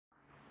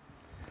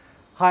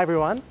Hi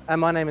everyone,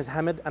 my name is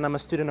Hamid and I'm a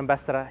student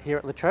ambassador here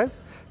at La Trobe.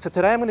 So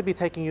today I'm going to be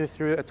taking you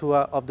through a tour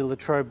of the La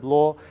Trobe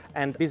Law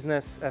and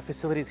Business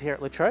facilities here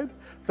at La Trobe.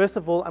 First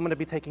of all, I'm going to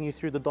be taking you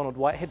through the Donald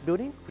Whitehead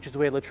building, which is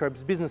where La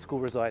Trobe's business school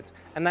resides.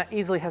 And that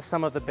easily has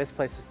some of the best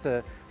places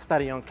to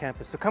study on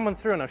campus. So come on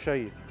through and I'll show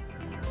you.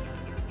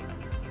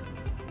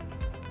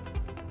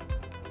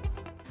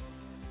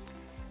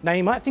 Now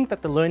you might think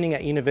that the learning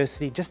at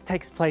university just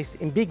takes place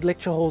in big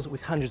lecture halls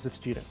with hundreds of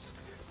students.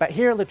 But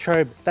here at La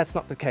Trobe, that's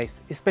not the case,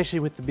 especially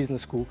with the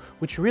business school,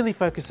 which really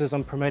focuses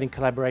on promoting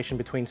collaboration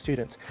between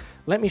students.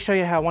 Let me show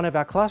you how one of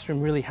our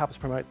classrooms really helps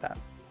promote that.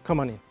 Come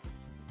on in.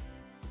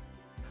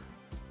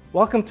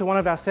 Welcome to one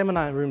of our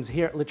seminar rooms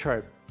here at La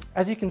Trobe.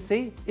 As you can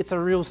see, it's a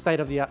real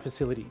state-of-the-art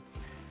facility.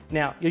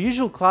 Now, your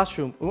usual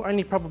classroom will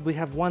only probably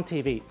have one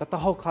TV that the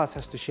whole class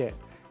has to share.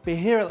 But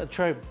here at La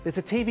Trobe, there's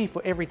a TV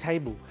for every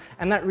table,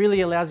 and that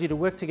really allows you to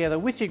work together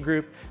with your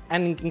group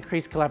and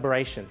increase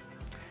collaboration.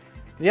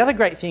 The other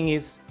great thing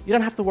is, you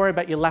don't have to worry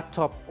about your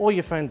laptop or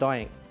your phone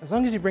dying. As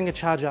long as you bring a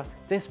charger,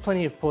 there's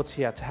plenty of ports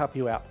here to help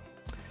you out.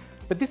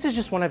 But this is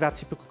just one of our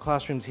typical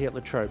classrooms here at La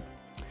Trobe.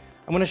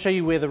 I'm going to show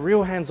you where the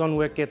real hands-on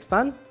work gets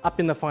done, up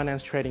in the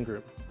finance trading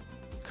group.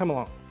 Come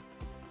along.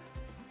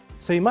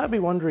 So you might be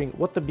wondering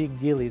what the big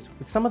deal is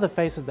with some of the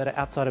faces that are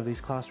outside of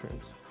these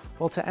classrooms.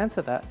 Well, to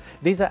answer that,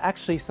 these are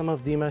actually some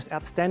of the most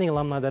outstanding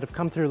alumni that have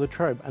come through La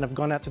Trobe and have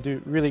gone out to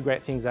do really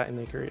great things out in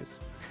their careers.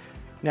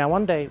 Now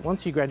one day,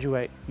 once you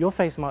graduate, your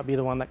face might be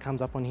the one that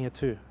comes up on here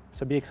too,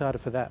 so be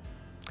excited for that.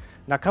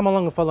 Now come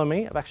along and follow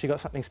me, I've actually got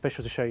something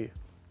special to show you.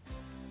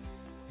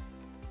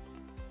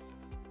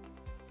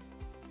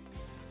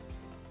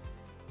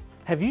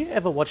 Have you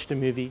ever watched a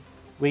movie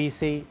where you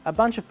see a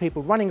bunch of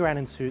people running around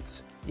in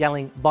suits,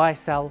 yelling buy,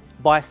 sell,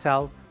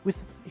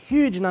 with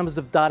huge numbers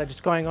of data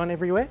just going on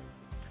everywhere?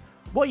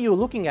 What you were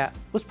looking at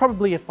was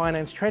probably a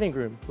finance trading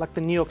room, like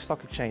the New York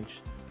Stock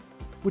Exchange,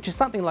 which is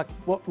something like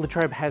what La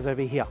Trobe has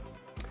over here.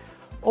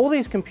 All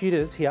these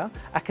computers here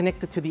are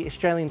connected to the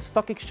Australian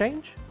Stock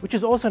Exchange, which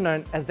is also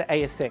known as the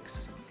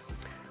ASX.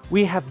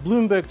 We have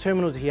Bloomberg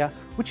terminals here,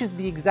 which is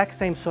the exact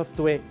same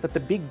software that the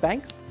big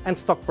banks and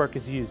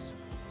stockbrokers use.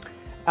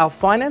 Our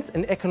finance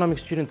and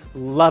economics students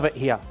love it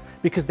here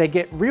because they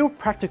get real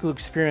practical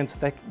experience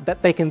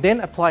that they can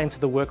then apply into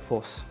the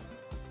workforce.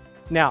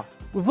 Now,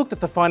 we've looked at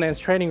the finance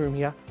trading room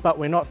here, but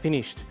we're not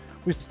finished.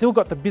 We've still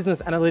got the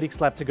business analytics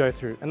lab to go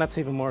through, and that's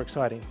even more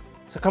exciting.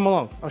 So come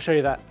along, I'll show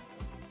you that.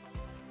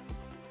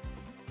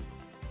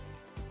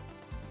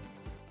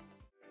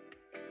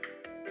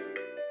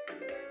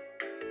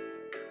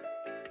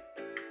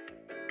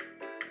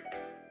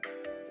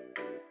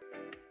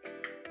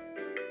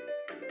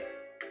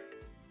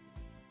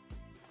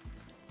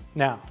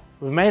 Now,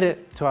 we've made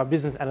it to our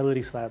business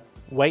analytics lab.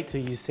 Wait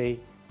till you see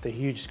the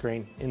huge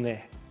screen in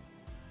there.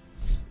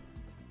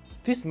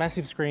 This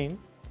massive screen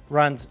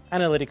runs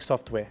analytics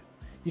software.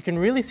 You can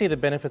really see the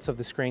benefits of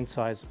the screen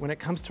size when it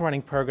comes to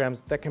running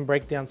programs that can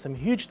break down some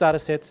huge data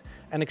sets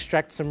and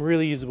extract some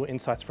really usable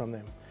insights from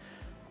them.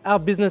 Our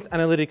business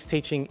analytics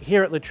teaching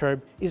here at La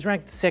Trobe is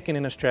ranked second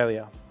in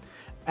Australia.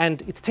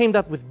 And it's teamed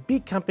up with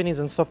big companies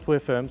and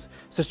software firms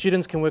so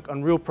students can work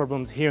on real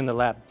problems here in the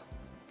lab.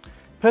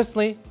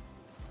 Personally,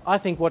 I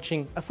think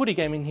watching a footy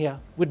game in here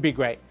would be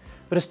great,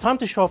 but it's time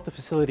to show off the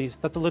facilities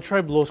that the La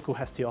Trobe Law School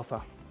has to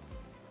offer.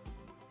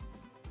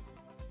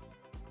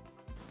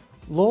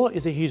 Law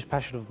is a huge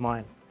passion of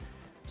mine,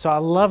 so I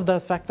love the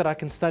fact that I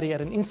can study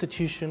at an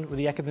institution where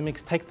the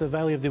academics take the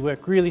value of their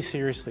work really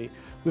seriously.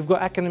 We've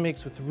got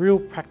academics with real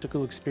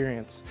practical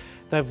experience.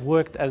 They've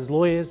worked as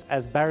lawyers,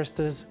 as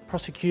barristers,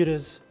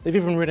 prosecutors, they've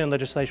even written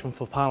legislation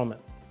for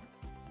Parliament.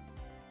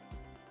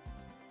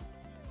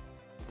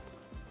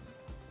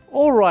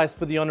 All rise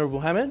for the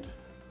Honourable Hamid.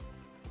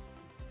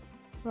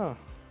 Oh,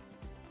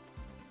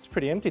 it's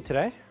pretty empty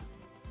today.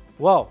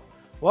 Well,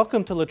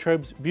 welcome to La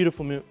Trobe's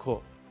beautiful moot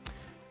court.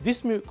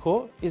 This moot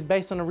court is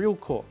based on a real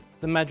court,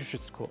 the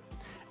Magistrates' Court,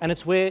 and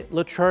it's where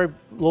La Trobe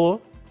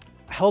Law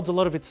holds a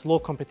lot of its law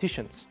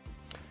competitions.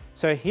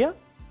 So here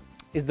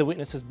is the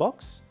witnesses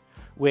box,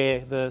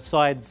 where the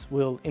sides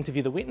will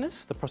interview the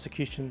witness, the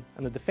prosecution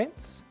and the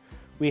defence.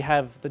 We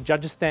have the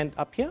judges stand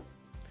up here,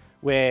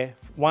 where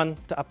 1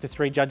 to up to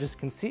 3 judges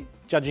can sit,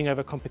 judging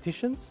over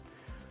competitions.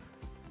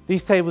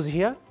 These tables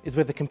here is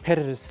where the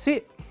competitors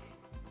sit.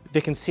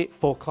 They can sit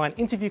for client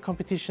interview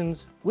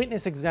competitions,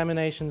 witness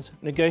examinations,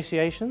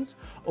 negotiations,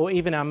 or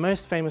even our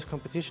most famous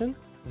competition,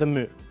 the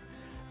moot.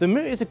 The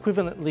moot is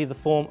equivalently the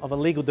form of a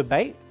legal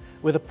debate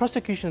where the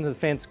prosecution and the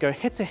defence go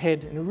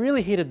head-to-head in a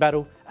really heated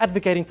battle,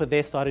 advocating for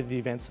their side of the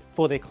events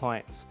for their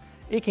clients.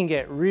 It can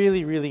get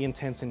really, really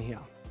intense in here.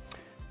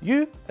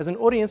 You, as an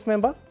audience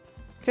member,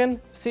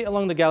 can sit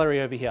along the gallery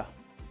over here.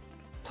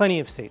 Plenty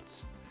of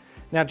seats.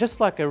 Now,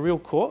 just like a real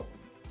court,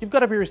 you've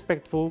got to be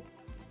respectful,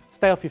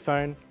 stay off your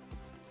phone,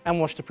 and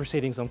watch the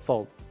proceedings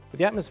unfold. But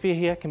the atmosphere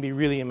here can be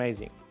really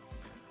amazing.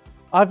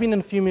 I've been in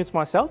a few moots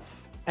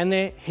myself, and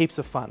they're heaps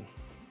of fun.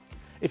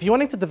 If you're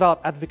wanting to develop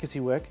advocacy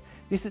work,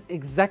 this is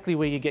exactly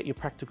where you get your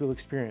practical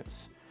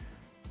experience.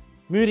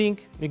 Mooting,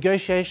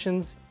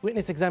 negotiations,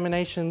 witness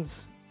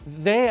examinations,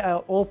 They are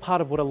all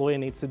part of what a lawyer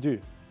needs to do.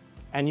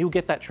 And you'll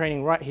get that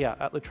training right here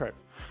at La Trobe.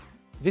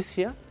 This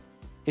here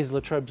is La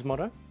Trobe's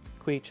motto,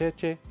 Qui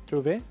cerce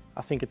trover,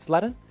 I think it's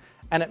Latin,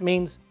 and it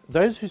means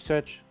those who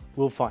search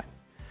will find.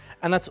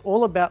 And that's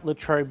all about La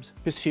Trobe's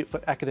pursuit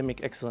for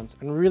academic excellence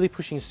and really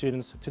pushing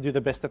students to do the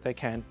best that they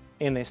can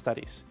in their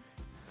studies.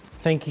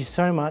 Thank you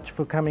so much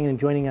for coming and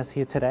joining us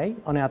here today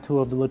on our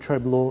tour of the La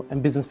Trobe Law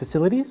and Business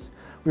facilities.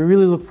 We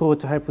really look forward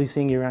to hopefully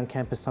seeing you around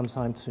campus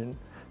sometime soon.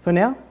 For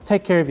now,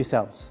 take care of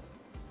yourselves.